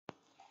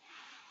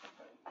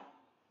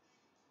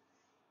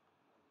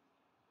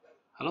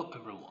Hello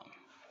everyone.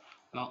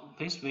 Now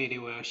this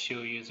video will show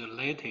you the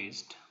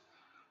latest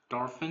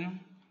Dolphin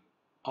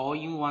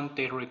all-in-one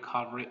data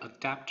recovery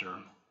adapter.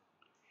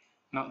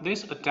 Now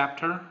this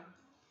adapter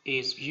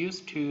is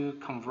used to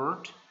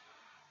convert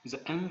the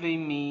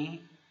NVMe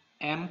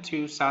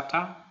M2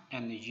 SATA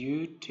and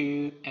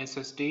U2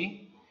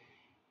 SSD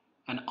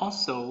and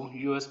also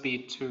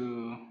USB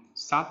to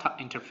SATA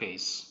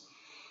interface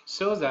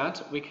so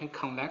that we can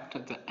connect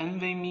the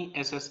NVMe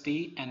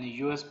SSD and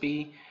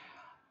USB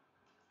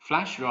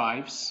flash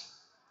drives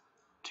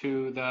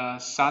to the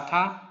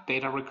SATA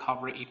data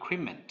recovery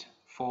equipment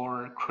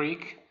for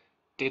quick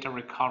data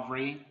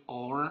recovery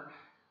or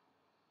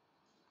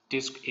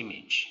disk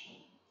image.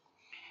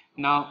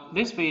 Now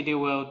this video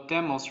will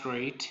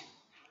demonstrate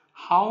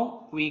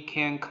how we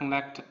can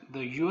connect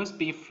the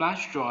USB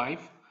flash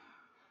drive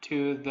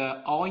to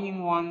the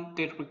all-in-one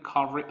data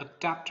recovery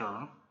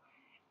adapter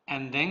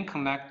and then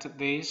connect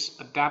this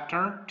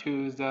adapter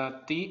to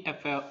the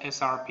DFL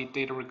SRP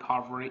data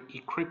recovery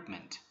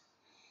equipment.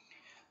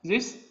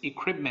 This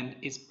equipment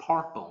is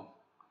portable,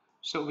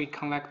 so we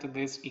connect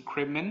this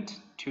equipment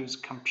to the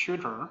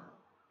computer.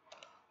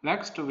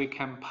 Next, we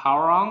can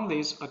power on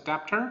this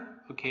adapter.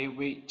 Okay,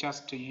 we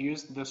just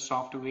use the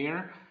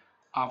software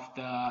of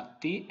the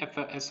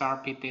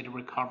DFL-SRP data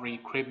recovery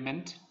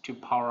equipment to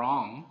power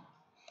on.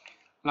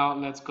 Now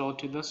let's go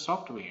to the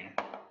software.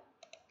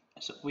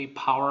 So we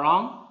power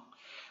on.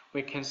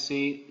 We can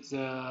see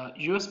the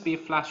USB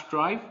flash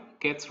drive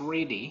gets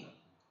ready.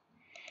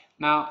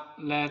 Now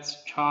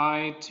let's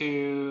try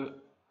to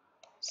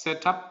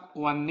set up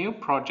one new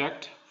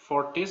project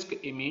for disk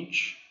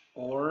image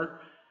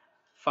or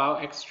file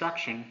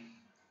extraction.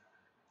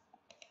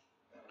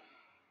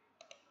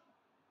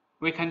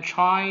 We can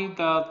try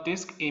the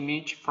disk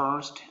image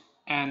first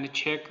and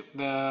check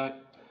the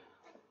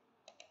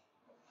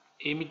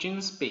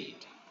imaging speed.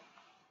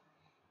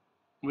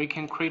 We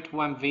can create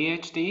one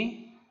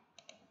VHD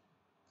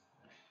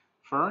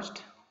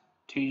first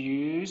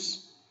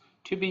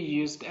to be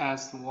used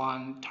as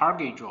one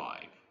target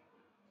drive.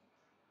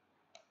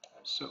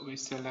 So we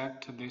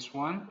select this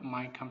one,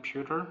 my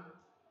computer,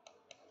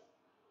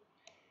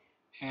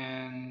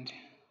 and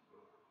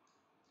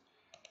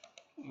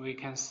we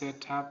can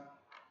set up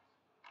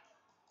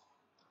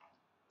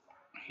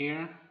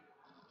here.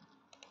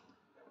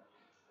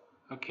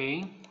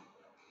 Okay,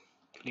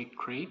 click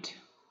create.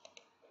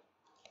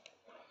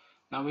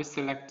 Now we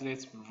select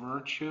this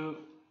virtual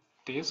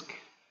disk,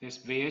 this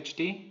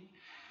VHD,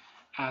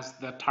 as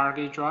the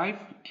target drive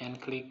and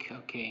click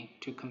OK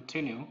to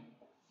continue.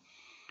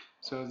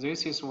 So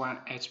this is one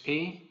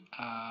HP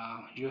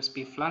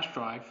USB flash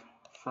drive.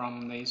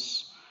 From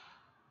this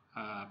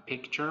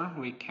picture,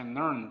 we can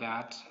learn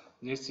that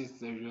this is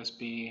the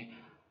USB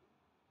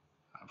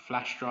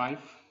flash drive.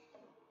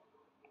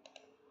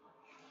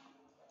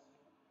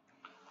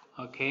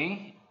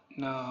 Okay,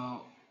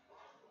 now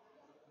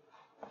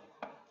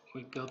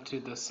we go to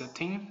the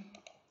setting.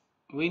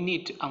 We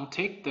need to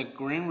untick the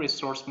green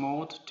resource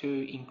mode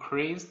to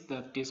increase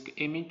the disk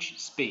image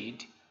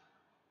speed.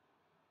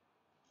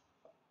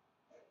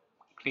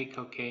 Click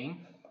OK.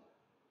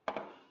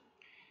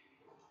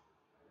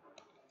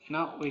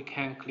 Now we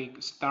can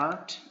click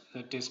Start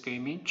the disk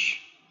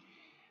image.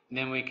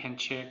 Then we can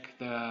check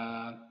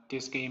the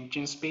disk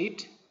imaging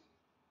speed.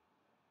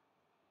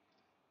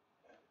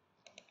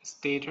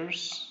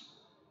 Status,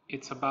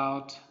 it's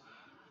about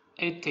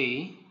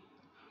 80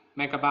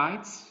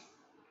 megabytes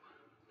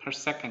per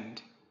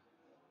second.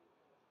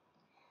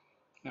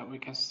 Now we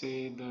can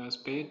see the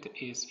speed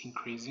is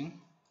increasing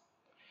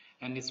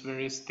and it's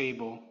very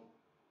stable.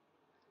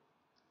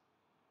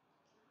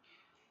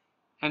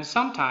 And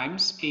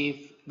sometimes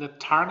if the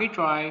target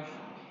drive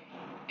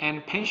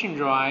and pension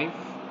drive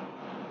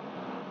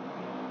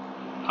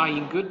are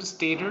in good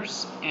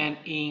status and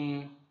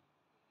in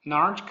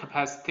large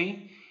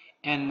capacity,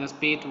 and the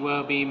speed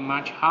will be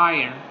much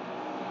higher,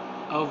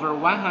 over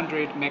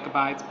 100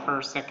 megabytes per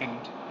second.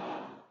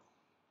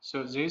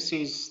 So this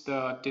is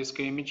the disk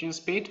imaging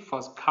speed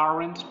for the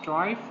current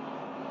drive,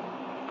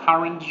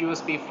 current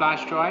USB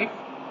flash drive.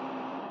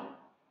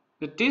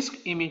 The disk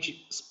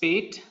image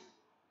speed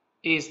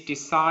is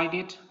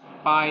decided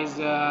by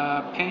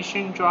the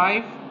pension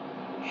drive,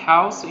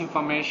 health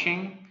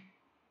information,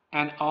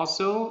 and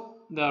also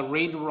the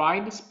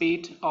read-write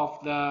speed of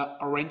the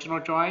original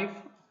drive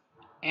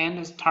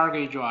and the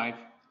target drive.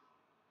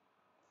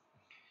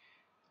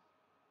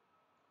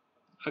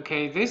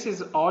 Okay, this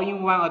is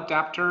all-in-one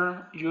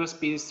adapter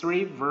USB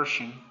 3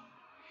 version.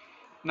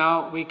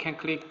 Now we can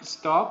click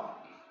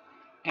stop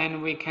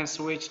and we can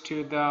switch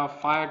to the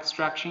file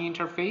extraction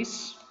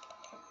interface.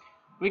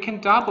 We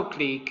can double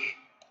click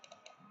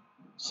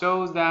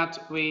so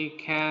that we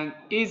can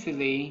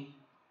easily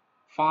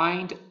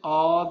find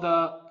all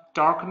the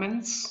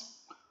documents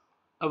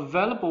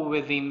available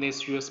within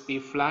this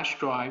USB flash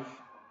drive.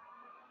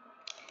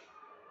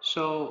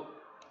 So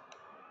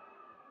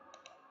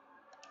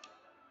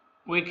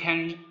we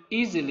can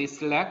easily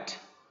select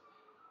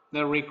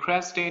the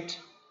requested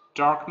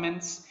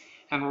documents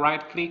and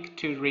right-click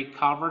to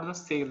recover the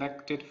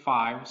selected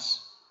files.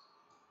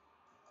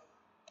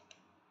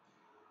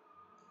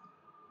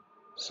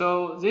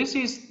 So this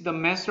is the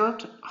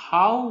method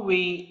how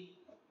we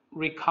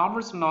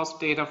recover mouse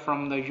data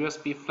from the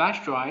USB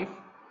flash drive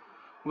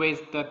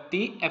with the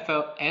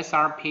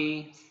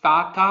DFL-SRP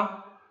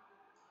SATA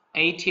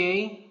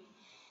ATA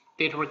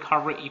data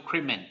recovery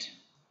equipment.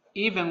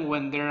 Even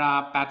when there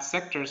are bad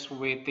sectors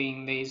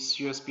within this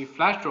USB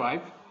flash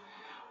drive,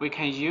 we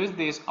can use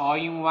this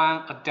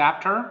all-in-one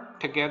adapter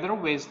together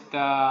with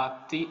the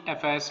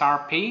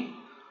DFL-SRP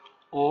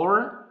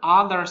or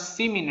other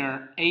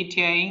similar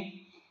ATA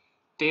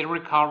data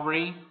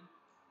recovery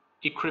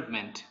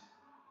equipment.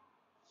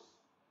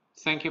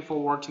 Thank you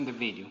for watching the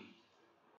video.